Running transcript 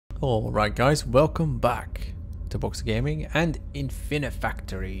Alright guys, welcome back to BoxerGaming and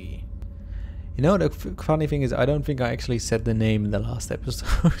Infinifactory. You know, the funny thing is I don't think I actually said the name in the last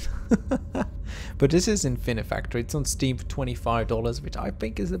episode. But this is Infinifactory. It's on Steam for $25, which I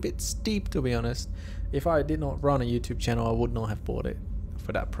think is a bit steep, to be honest. If I did not run a YouTube channel, I would not have bought it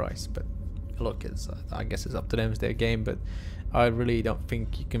for that price. But look, I guess it's up to them, it's their game, but I really don't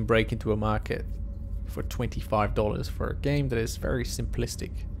think you can break into a market for $25 for a game that is very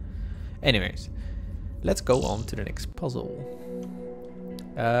simplistic. Anyways, let's go on to the next puzzle.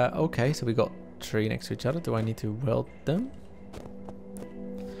 Okay, so we got three next to each other. Do I need to weld them?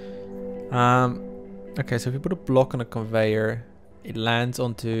 Okay, so if you put a block on a conveyor, it lands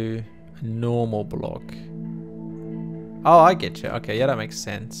onto a normal block. Oh, I get you. Okay, yeah, that makes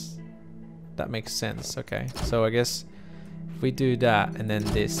sense. That makes sense. Okay, so I guess if we do that and then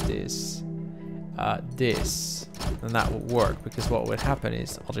this, then that would work, because what would happen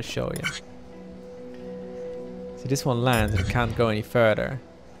is, I'll just show you. See, this one lands and it can't go any further.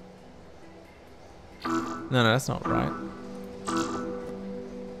 No, that's not right.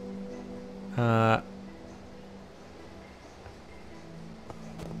 I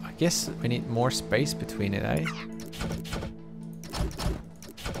guess we need more space between it, eh?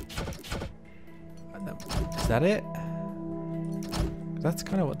 Is that it? That's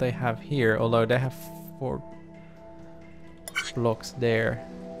kind of what they have here, although they have 4 blocks there.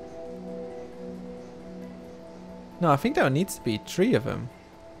 No, I think there needs to be 3 of them.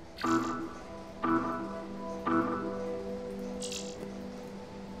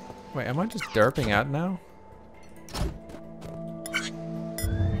 Wait, am I just derping out now?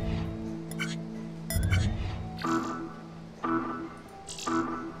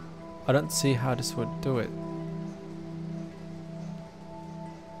 I don't see how this would do it.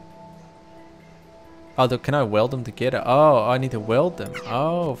 Oh, can I weld them together? Oh, I need to weld them.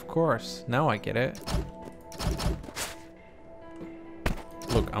 Oh, of course. Now I get it.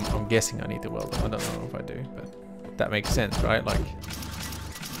 Look, I'm guessing I need to weld them. I don't know if I do, but that makes sense, right? Like,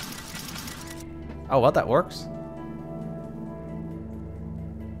 oh, well, that works.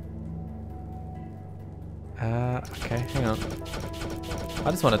 Okay, hang on. I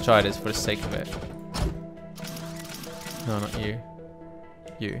just want to try this for the sake of it. No, not you.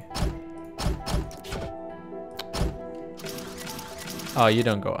 You. Oh, you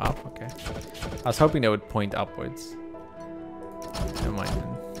don't go up. Okay. I was hoping they would point upwards. Never mind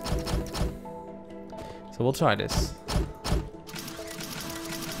then. So we'll try this.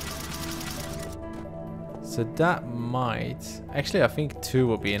 So that might... Actually, I think 2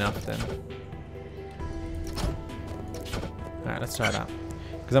 will be enough then. Alright, let's try that.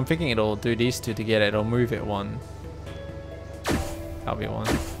 Because I'm thinking it'll do these 2 together. It'll move it 1. That'll be 1.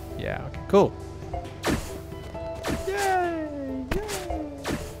 Yeah, okay, cool.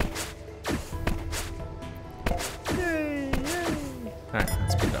 Alright,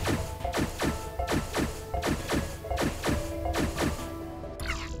 let's pick it up.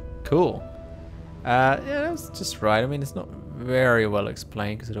 Cool. Yeah, that was just right. I mean, it's not very well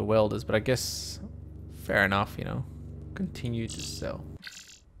explained because of the welders, but I guess fair enough, you know. Continue to sell.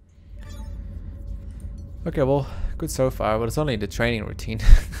 Okay, well, good so far, but it's only the training routine.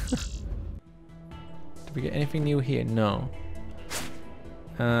 Did we get anything new here? No.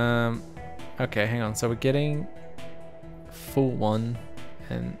 Okay, hang on. So we're getting full 1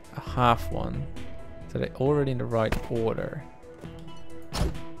 and a half 1, so they're already in the right order.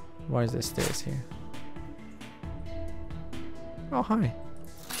 Why is there stairs here? Oh, hi.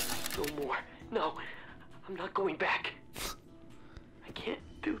 No more. No, I'm not going back. I can't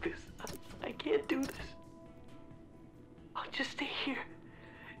do this. I can't do this. I'll just stay here.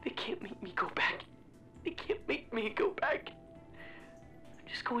 They can't make me go back. They can't make me go back. I'm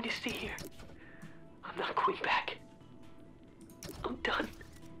just going to stay here. I'm not going back. I'm done.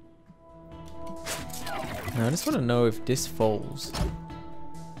 Now I just want to know if this falls.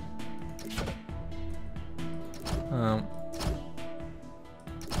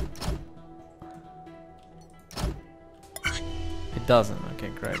 It doesn't. Okay,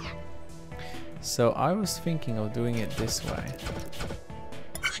 great. So I was thinking of doing it this way.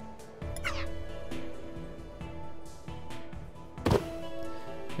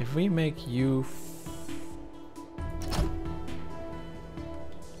 If we make you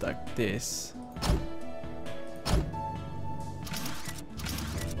like this,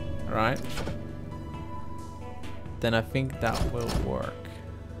 right? Then I think that will work.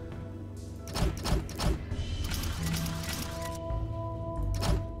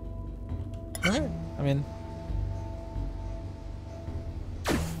 Alright, I mean...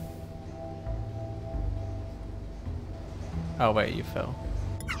 Oh wait, you fell.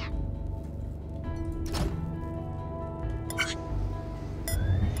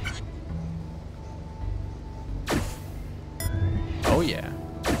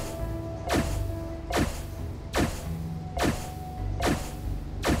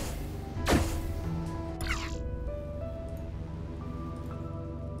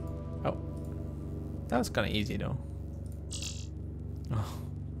 That was kind of easy though. Oh,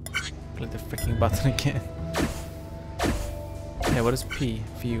 click the freaking button again. Hey, what is P?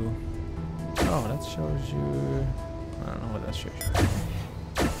 View. Oh, that shows you. I don't know what that shows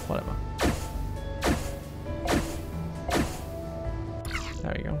you. Whatever.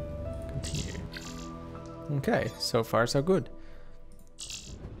 There we go. Continue. Okay, so far so good.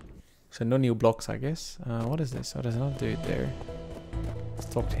 So no new blocks, I guess. What is this? Oh, there's another dude there. Let's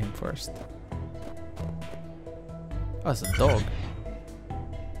talk to him first. Oh, it's a dog.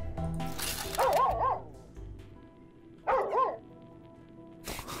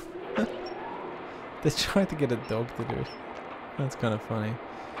 They tried to get a dog to do it. That's kind of funny.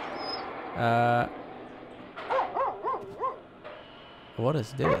 What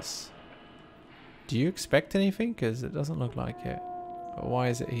is this? Do you expect anything? Because it doesn't look like it. But why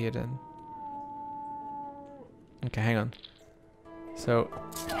is it here then? Okay, hang on. So,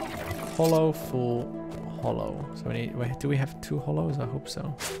 hollow, full, hollow. So we need. Wait, do we have 2 hollows? I hope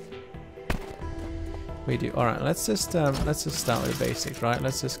so. We do. All right, let's just start with the basics, right?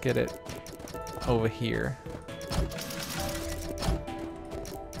 Let's just get it over here,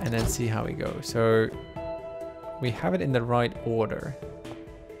 and then see how we go. So we have it in the right order.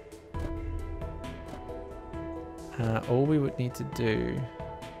 All we would need to do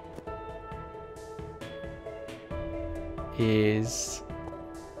is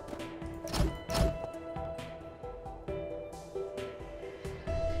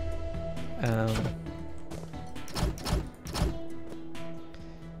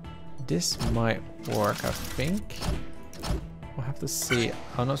this might work, I think. We'll have to see.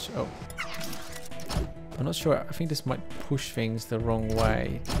 I'm not sure. Oh. I'm not sure. I think this might push things the wrong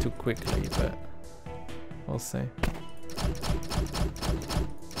way too quickly, but we'll see.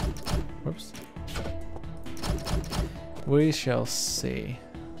 Whoops. We shall see.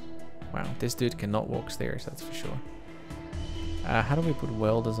 Wow, this dude cannot walk stairs, that's for sure. How do we put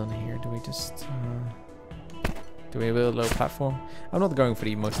welders on here? Do we just... do we build a low platform? I'm not going for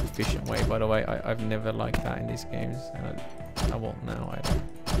the most efficient way, by the way. I've never liked that in these games, and I won't now either.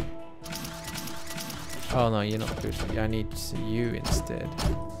 Oh no, you're not good. I need you instead.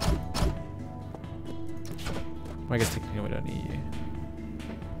 I guess technically we don't need you.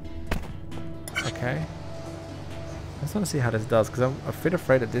 Okay. I just want to see how this does, because I'm a bit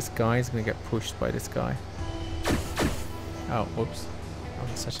afraid that this guy is going to get pushed by this guy. Oh, whoops.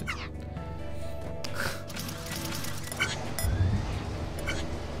 I'm such a...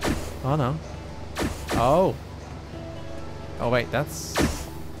 Oh no. Oh. Oh wait, that's...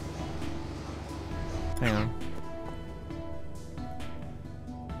 Hang on.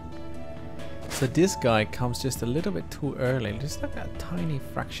 So this guy comes just a little bit too early, just like a tiny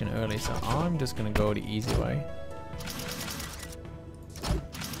fraction early, so I'm just gonna go the easy way.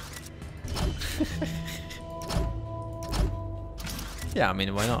 Yeah, I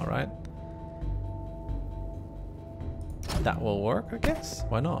mean, why not, right? That will work, I guess.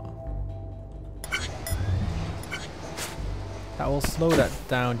 Why not? That will slow that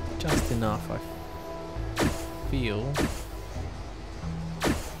down just enough, I feel.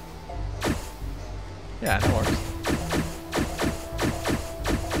 Yeah, that works.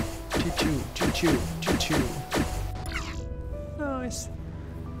 Choo-choo, choo-choo, choo-choo. Nice.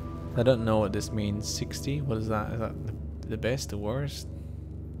 I don't know what this means. 60? What is that? Is that the best, the worst?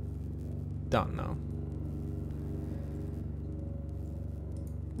 Don't know.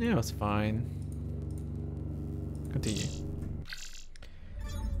 Yeah, it's fine. Continue.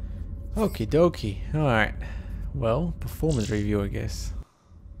 Okie dokie. Alright. Well, performance review, I guess.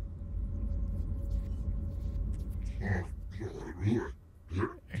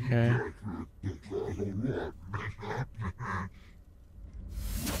 Okay.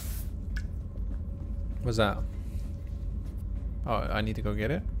 What's that? Oh, I need to go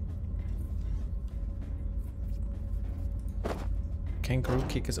get it? Kangaroo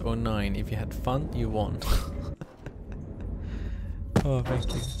Kickers 09. If you had fun, you won. Oh,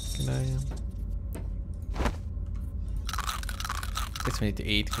 thank you. Can I... guess we need to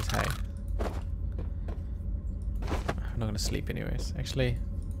eat, because hey... I'm not gonna sleep anyways. Actually,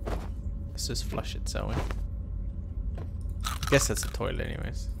 let's just flush it, shall we? I guess that's the toilet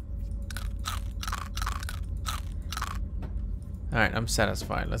anyways. Alright, I'm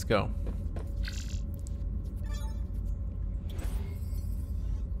satisfied. Let's go.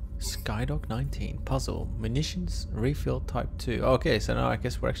 Skydog 19. Puzzle. Munitions refill type 2. Okay, so now I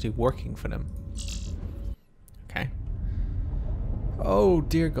guess we're actually working for them. Okay. Oh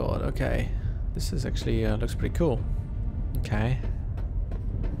dear god, okay. This is actually looks pretty cool. Okay.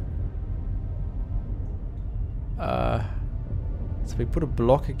 So we put a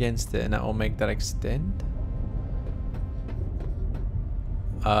block against it and that will make that extend.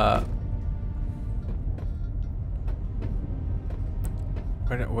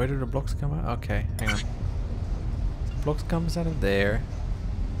 Where do the blocks come out? Okay, hang on. The blocks comes out of there.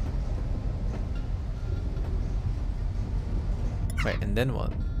 Wait, and then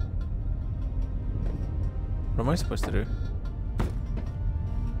what? What am I supposed to do?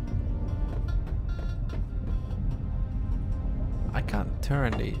 I can't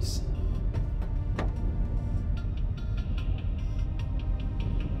turn these.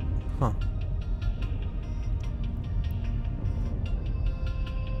 Huh.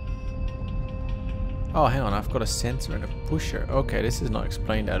 Oh, hang on, I've got a sensor and a pusher. Okay, this is not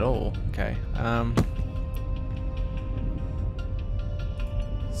explained at all. Okay,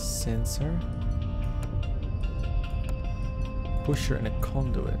 sensor, pusher and a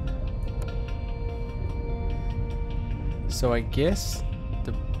conduit. So I guess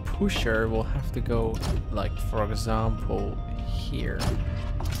the pusher will have to go, like, for example, here.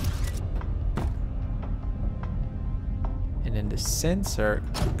 And then the sensor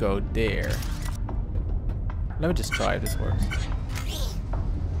go there. Let me just try if this works.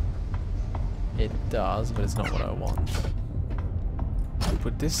 It does, but it's not what I want.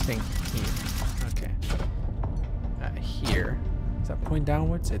 Put this thing here. Okay. Here. Does that point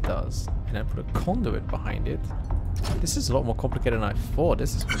downwards? It does. And then put a conduit behind it. This is a lot more complicated than I thought.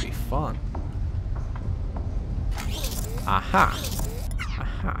 This is going to be fun. Aha!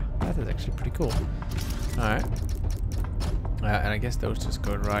 Aha! That is actually pretty cool. Alright. And I guess those just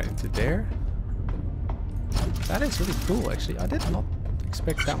go right into there. That is really cool, actually. I did not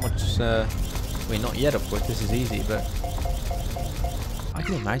expect that much. I mean, not yet, of course. This is easy, but I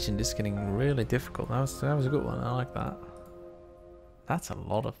can imagine this getting really difficult. That was a good one. I like that. That's a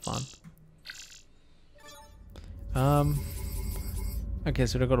lot of fun. Okay,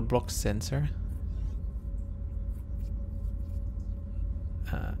 so they've got a block sensor.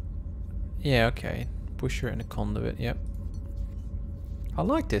 Yeah, okay. Pusher and a conduit. Yep. I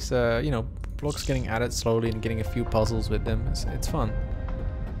like this. You know, blocks getting added slowly and getting a few puzzles with them. It's fun.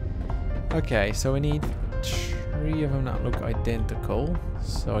 Okay, so we need 3 of them that look identical.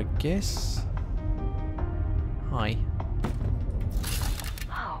 So I guess... Hi.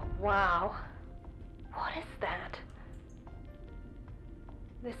 Oh, wow. What is that?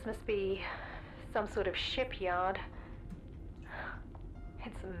 This must be some sort of shipyard.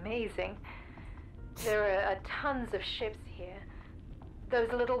 It's amazing. There are tons of ships here.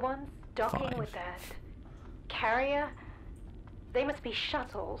 Those little ones docking 5. with that carrier, they must be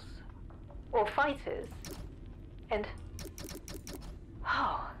shuttles or fighters. And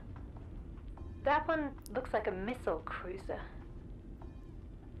oh, that one looks like a missile cruiser.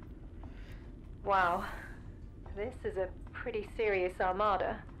 Wow, this is a pretty serious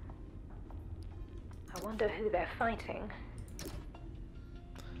armada. I wonder who they're fighting.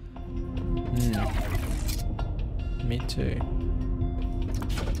 Me too.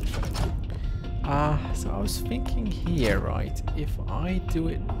 So I was thinking here, right? If I do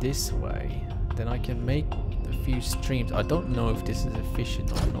it this way, then I can make a few streams. I don't know if this is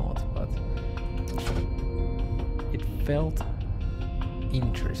efficient or not, but it felt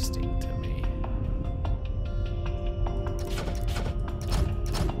interesting to me.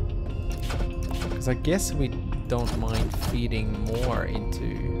 Because I guess we don't mind feeding more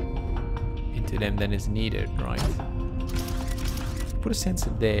into them than is needed, right? Put a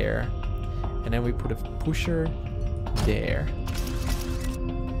sensor there, and then we put a pusher there.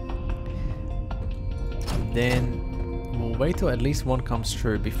 And then we'll wait till at least one comes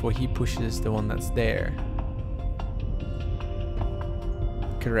through before he pushes the one that's there.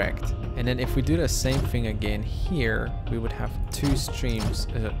 Correct. And then if we do the same thing again here, we would have 3 streams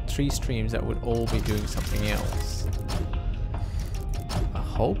that would all be doing something else. I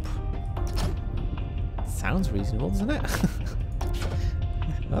hope. Sounds reasonable, doesn't it?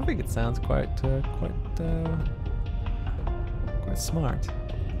 I think it sounds quite smart.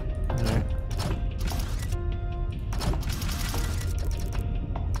 Alright.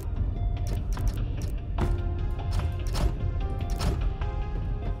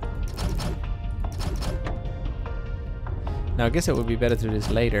 Now I guess it would be better to do this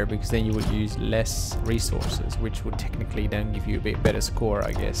later, because then you would use less resources, which would technically then give you a bit better score,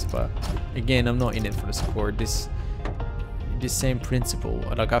 I guess. But again, I'm not in it for the score. This same principle,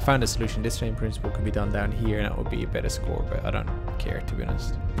 like I found a solution, this same principle could be done down here and that would be a better score, but I don't care, to be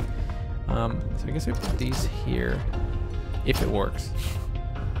honest. So I guess we put these here, if it works.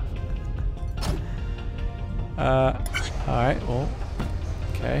 Alright, well,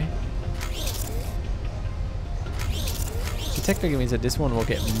 okay. It technically means that this one will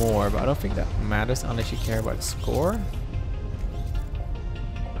get more, but I don't think that matters unless you care about score.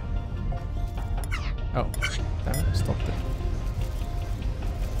 Oh, damn it, stopped it.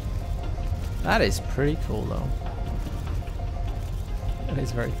 That is pretty cool though. That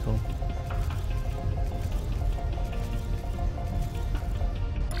is very cool.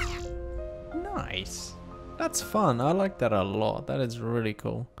 Nice. That's fun. I like that a lot. That is really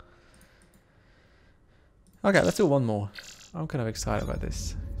cool. Okay, let's do one more. I'm kind of excited about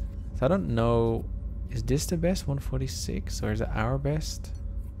this. So I don't know, is this the best 146 or is it our best?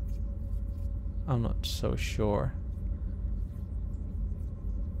 I'm not so sure.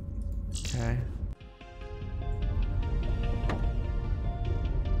 Okay.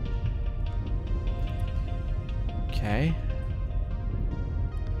 Okay.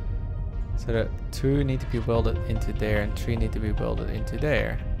 So the 2 need to be welded into there and 3 need to be welded into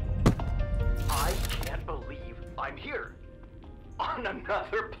there. I can't believe I'm here. On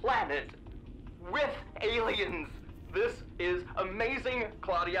another planet. With aliens. This is amazing,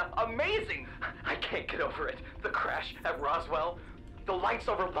 Claudia. Amazing! I can't get over it. The crash at Roswell. The lights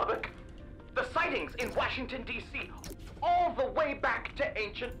over Lubbock. The sightings in Washington, D.C. All the way back to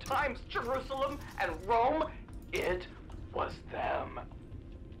ancient times. Jerusalem and Rome. It was them.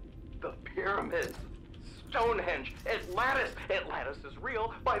 The pyramids. Stonehenge. Atlantis. Atlantis is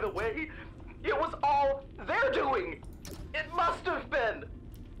real, by the way. It was all their doing. It must have been.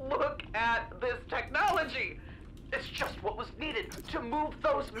 Look at this technology. It's just what was needed to move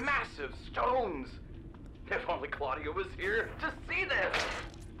those massive stones. If only Claudia was here to see this.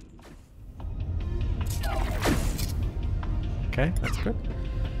 Okay, that's good.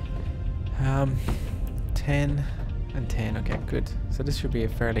 10 and 10. Okay, good. So this should be a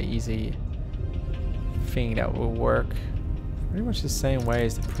fairly easy thing that will work pretty much the same way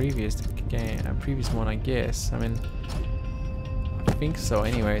as the previous game, previous one, I guess. I mean, I think so,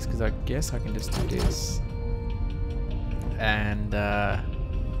 anyways, because I guess I can just do this, and I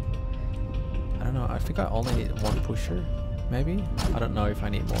don't know. I think I only need 1 pusher, maybe. I don't know if I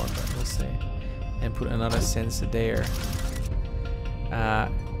need more, but we'll see. And put another sensor there,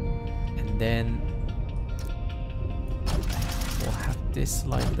 and then we'll have this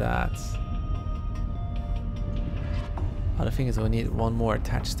like that. Other thing is we need 1 more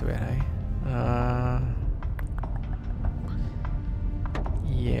attached to it, hey?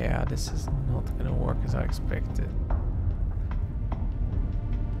 Yeah, this is not gonna work as I expected.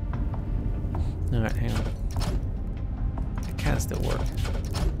 Alright, hang on. It can still work.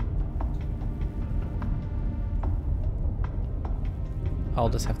 I'll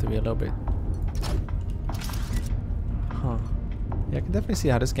just have to be a little bit... Huh. Yeah, I can definitely see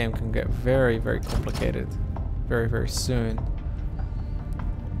how this game can get very, very complicated. Very, very soon.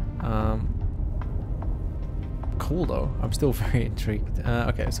 Cool though. I'm still very intrigued.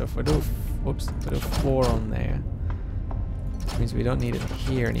 Okay, so if we do, whoops, if we do 4 on there, it means we don't need it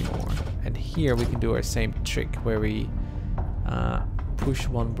here anymore. And here we can do our same trick where we push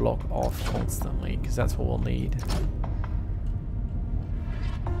 1 block off constantly, because that's what we'll need.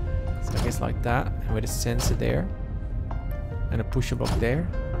 So I guess like that, and with a sensor there, and a pusher block there.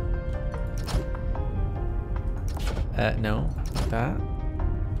 No, like that.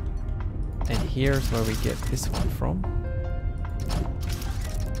 And here's where we get this one from.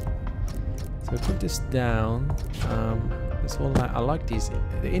 So we put this down. This whole line, I like these.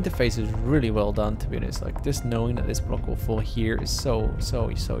 The interface is really well done, to be honest. Like, just knowing that this block will fall here is so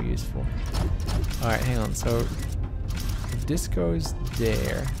useful. Alright, hang on. So if this goes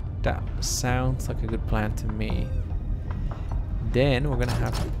there, that sounds like a good plan to me. Then we're gonna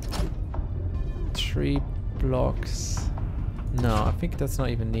have 3 blocks. No, I think that's not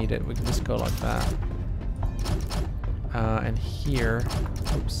even needed. We can just go like that. And here,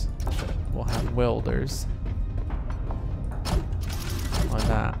 oops, we'll have welders. Like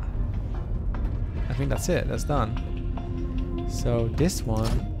that. I think that's it. That's done. So this one...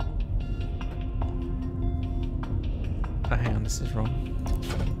 Oh, hang on, this is wrong.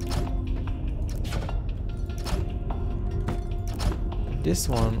 This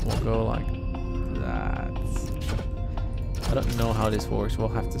one will go like that. I don't know how this works. We'll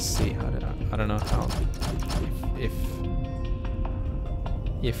have to see how to, I don't know how,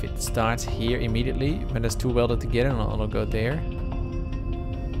 if it starts here immediately when there's 2 welded together, and it'll go there.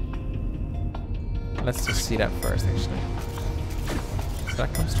 Let's just see that first, actually. So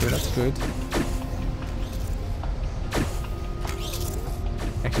that comes through. That's good.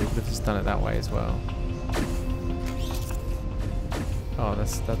 Actually, we could have just done it that way as well. Oh,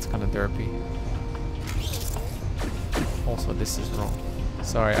 that's kind of derpy. Also, this is wrong.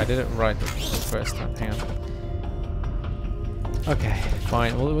 Sorry, I did it right the first time. Hang on. Okay,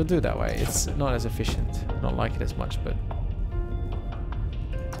 fine. We'll do it that way. It's not as efficient. Not like it as much, but...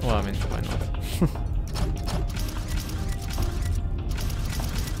 Well, I mean, why not?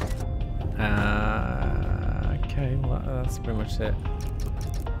 Okay, well, that's pretty much it.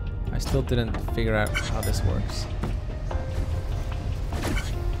 I still didn't figure out how this works.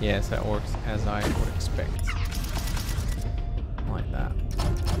 Yes, that works as I would expect. Like that.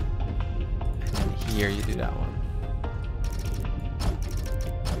 And then here you do that one.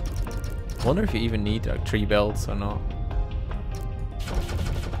 I wonder if you even need like 3 belts or not.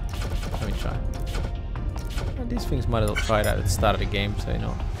 Let me try. Well, these things might as well try it out at the start of the game, so you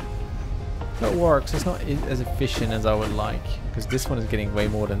know. If it works, it's not as efficient as I would like, because this one is getting way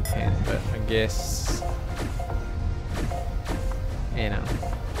more than 10, but I guess, you know,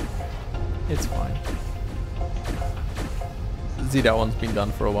 it's fine. See, that one's been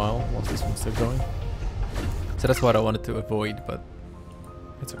done for a while, whilst this one's still going. So that's what I wanted to avoid, but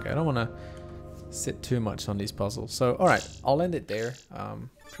it's okay. I don't want to sit too much on these puzzles. So, alright, I'll end it there.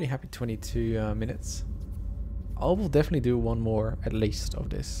 Pretty happy 22 minutes. I will definitely do one more, at least,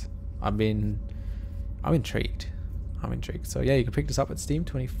 of this. I'm intrigued. I'm intrigued. So yeah, you can pick this up at Steam,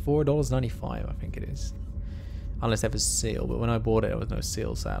 $24.95, I think it is. Unless they have a sale, but when I bought it, there was no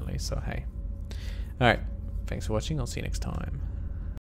sale, sadly, so hey. Alright, thanks for watching, I'll see you next time.